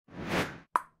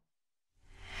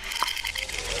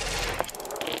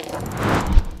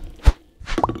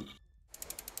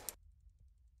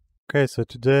Okay, so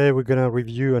today we're gonna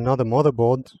review another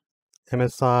motherboard,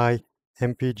 MSI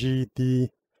MPG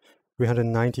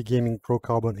Z390 Gaming Pro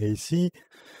Carbon AC.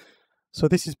 So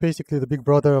this is basically the big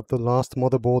brother of the last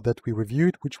motherboard that we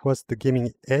reviewed, which was the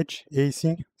Gaming Edge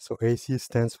AC. So AC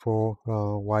stands for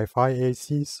Wi-Fi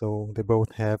AC, so they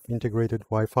both have integrated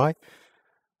Wi-Fi.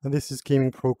 And this is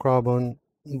Gaming Pro Carbon,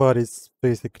 but it's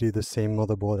basically the same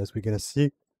motherboard as we're gonna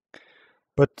see.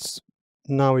 But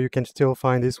now you can still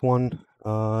find this one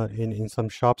in some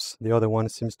shops. The other one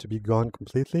seems to be gone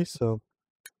completely. So,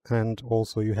 and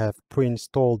also you have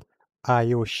pre-installed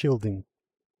I/O shielding.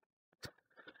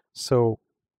 So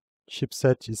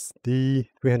chipset is the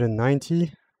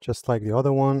Z390, just like the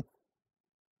other one.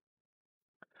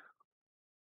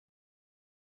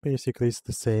 Basically, it's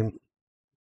the same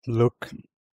look.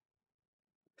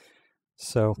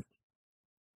 So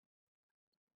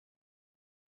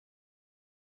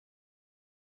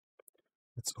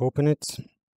let's open it.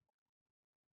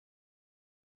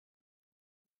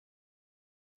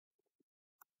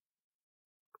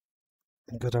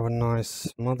 Got our nice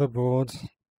motherboard,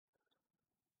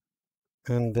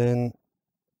 and then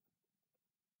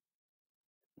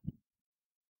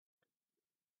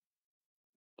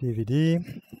DVD,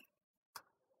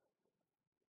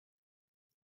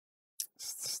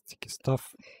 sticky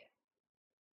stuff,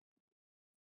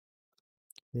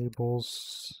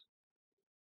 cables,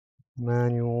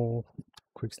 manual,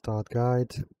 quick start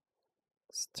guide,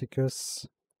 stickers.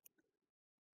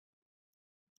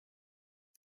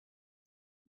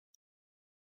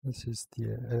 This is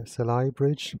the SLI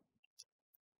bridge.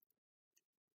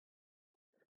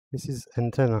 This is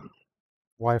antenna,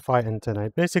 Wi-Fi antenna.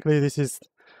 Basically, this is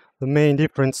the main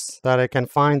difference that I can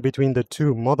find between the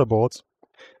two motherboards.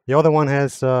 The other one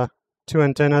has two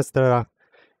antennas that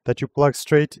you plug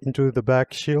straight into the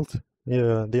back shield,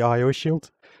 the I/O shield,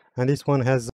 and this one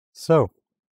has. So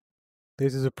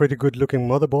this is a pretty good looking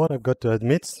motherboard, I've got to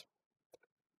admit.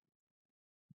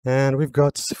 And we've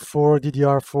got 4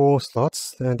 DDR4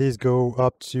 slots, and these go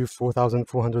up to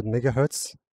 4400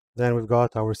 megahertz. Then we've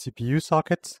got our CPU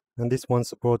socket, and this one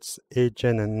supports 8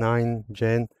 Gen and 9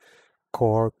 Gen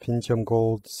Core, Pentium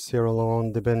Gold,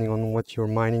 Celeron, depending on what your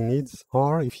mining needs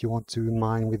are, if you want to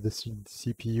mine with the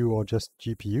CPU or just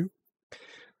GPU.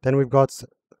 Then we've got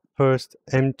first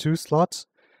M2 slots,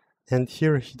 and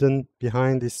here hidden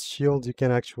behind this shield you can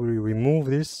actually remove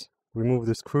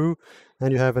the screw,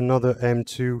 and you have another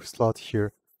M2 slot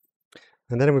here.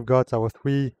 And then we've got our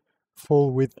 3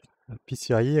 full width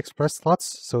PCIe Express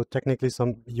slots. So technically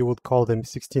you would call them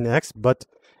 16x, but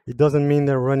it doesn't mean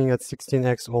they're running at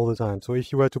 16x all the time. So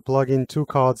if you were to plug in 2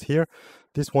 cards here,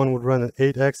 this one would run at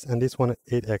 8x and this one at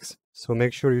 8x. So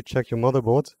make sure you check your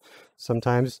motherboard.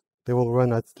 Sometimes they will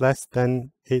run at less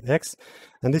than 8x.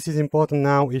 And this is important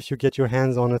now if you get your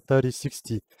hands on a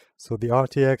 3060. So the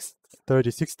RTX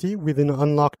 3060 with an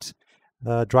unlocked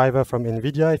driver from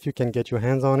NVIDIA, if you can get your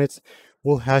hands on it,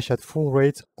 will hash at full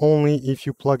rate only if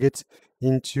you plug it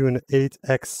into an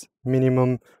 8x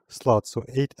minimum slot. So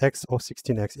 8x or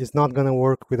 16x. It's not going to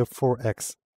work with a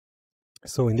 4x.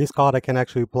 So in this card I can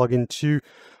actually plug in two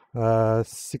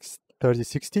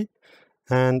 3060,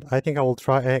 and I think I will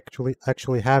try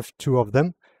actually have 2 of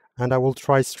them, and I will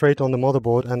try straight on the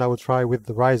motherboard, and I will try with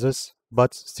the risers,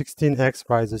 but 16x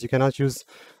risers. You cannot use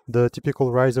the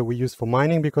typical riser we use for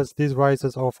mining, because these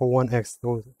risers are for 1x.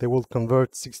 So they will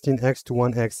convert 16x to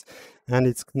 1x, and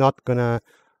it's not gonna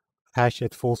hash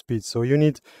at full speed. So you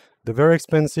need the very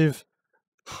expensive,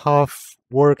 half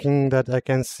working that I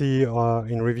can see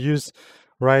in reviews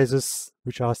risers,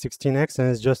 which are 16x, and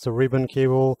it's just a ribbon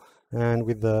cable, and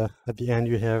with at the end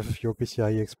you have your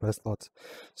PCIe Express slot.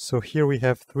 So here we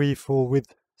have 3 full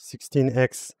width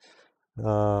 16x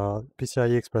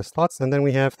PCIe Express slots, and then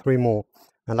we have 3 more.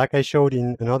 And like I showed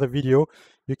in another video,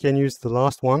 you can use the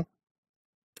last one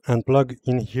and plug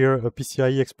in here a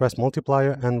PCIe Express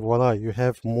multiplier, and voila, you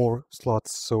have more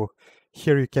slots. So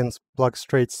here you can plug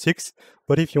straight 6,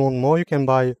 but if you want more, you can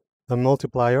buy a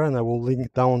multiplier, and I will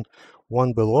link down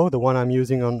one below, the one I'm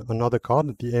using on another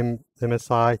card, the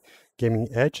MSI Gaming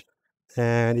Edge,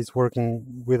 and it's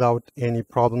working without any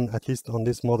problem, at least on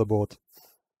this motherboard.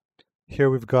 Here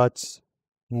we've got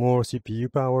more CPU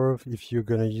power if you're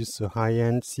gonna use a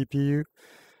high-end CPU.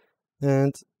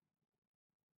 And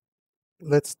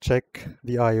let's check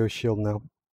the I/O shield now.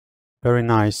 Very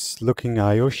nice looking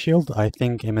I/O shield. I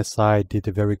think MSI did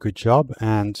a very good job,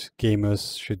 and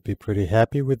gamers should be pretty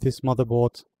happy with this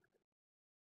motherboard.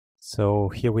 So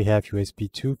here we have USB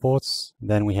 2 ports,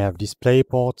 then we have display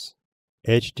ports,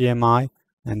 HDMI,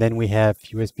 and then we have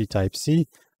USB Type-C,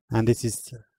 and this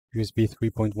is USB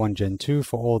 3.1 Gen 2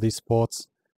 for all these ports.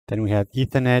 Then we have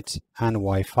Ethernet and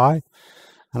Wi-Fi.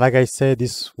 And like I said,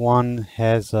 this one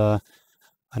has an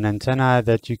antenna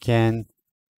that you can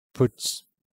put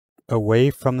away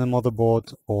from the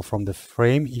motherboard or from the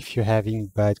frame if you're having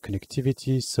bad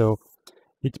connectivity. So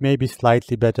it may be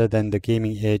slightly better than the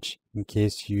gaming edge in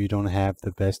case you don't have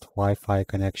the best Wi-Fi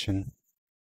connection.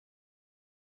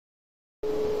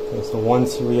 Okay, so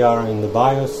once we are in the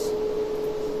BIOS,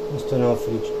 let's turn off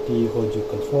HP audio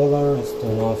controller, let's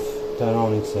turn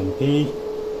on XMP,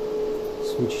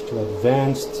 switch to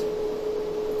advanced,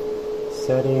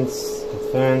 settings,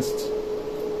 advanced,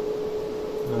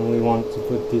 and we want to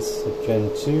put this at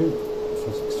Gen 2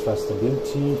 for extra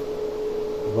stability.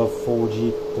 Above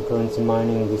 4G cryptocurrency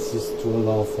mining, this is to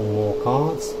allow for more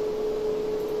cards.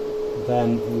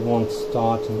 Then we want to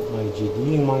start an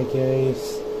IGD in my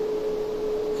case,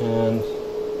 and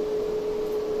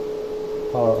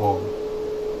power on.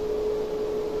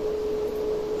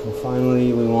 And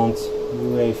finally we want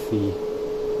UEFI.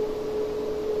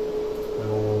 I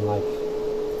don't like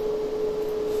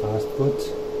fast boot.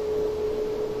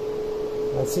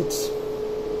 That's it.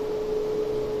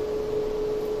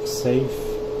 Save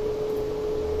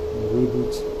and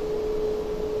reboot.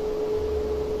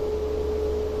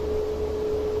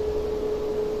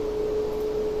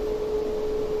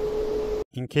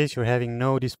 In case you're having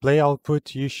no display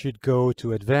output, you should go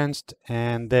to advanced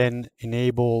and then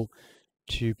enable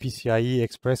to PCIe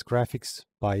Express graphics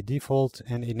by default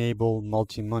and enable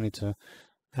multi-monitor,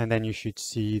 and then you should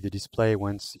see the display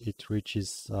once it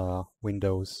reaches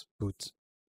Windows boot.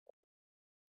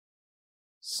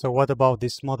 So what about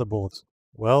this motherboard?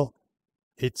 Well,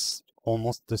 it's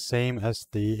almost the same as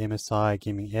the MSI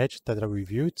Gaming Edge that I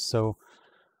reviewed, so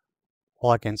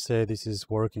all I can say, this is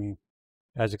working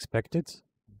as expected,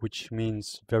 which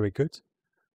means very good.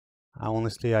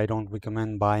 Honestly, I don't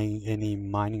recommend buying any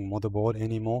mining motherboard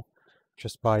anymore.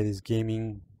 Just buy these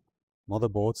gaming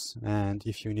motherboards, and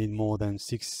if you need more than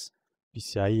 6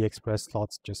 PCIe Express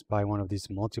slots, just buy one of these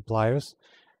multipliers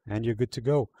and you're good to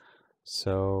go.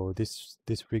 So this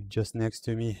rig just next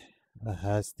to me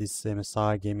has this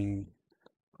MSI Gaming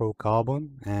Pro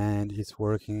Carbon, and it's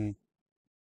working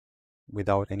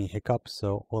without any hiccups.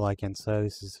 So all I can say,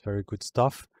 this is very good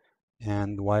stuff,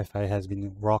 and Wi-Fi has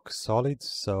been rock solid.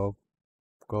 So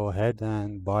go ahead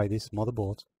and buy this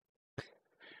motherboard.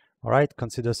 Alright,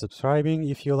 consider subscribing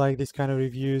if you like this kind of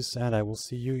reviews, and I will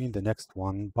see you in the next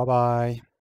one. Bye bye.